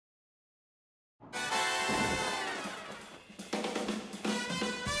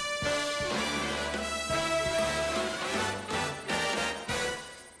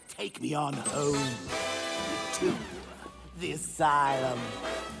me on home to the asylum.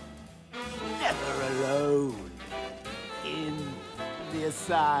 Never alone in the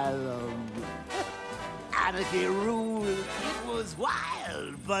asylum. Anarchy ruled, it was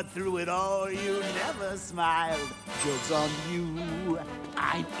wild, but through it all you never smiled. Joke's on you,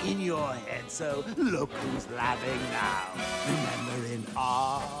 I'm in your head, so look who's laughing now. Remember in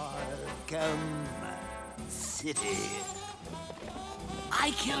Arkham City,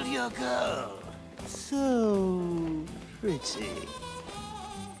 I killed your girl, so pretty.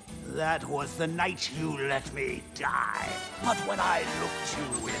 That was the night you let me die. But when I looked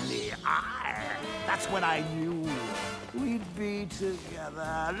you in the eye, that's when I knew we'd be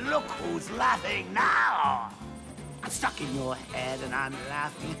together. Look who's laughing now. I'm stuck in your head and I'm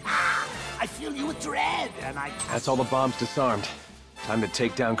laughing. Ah, I fill you with dread and I can't. That's all the bombs disarmed. Time to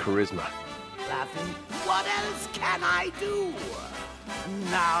take down Charisma. Laughing, what else can I do?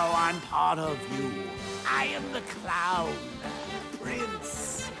 Now I'm part of you. I am the clown,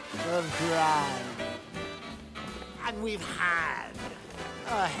 prince of crime. And we've had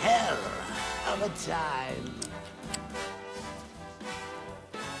a hell of a time.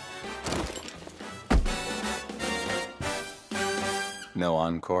 No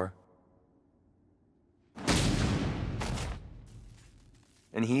encore?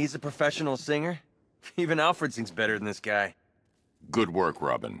 And he's a professional singer? Even Alfred sings better than this guy. Good work,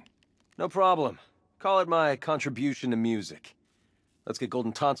 Robin. No problem. Call it my contribution to music. Let's get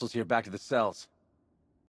Golden Tonsils here back to the cells.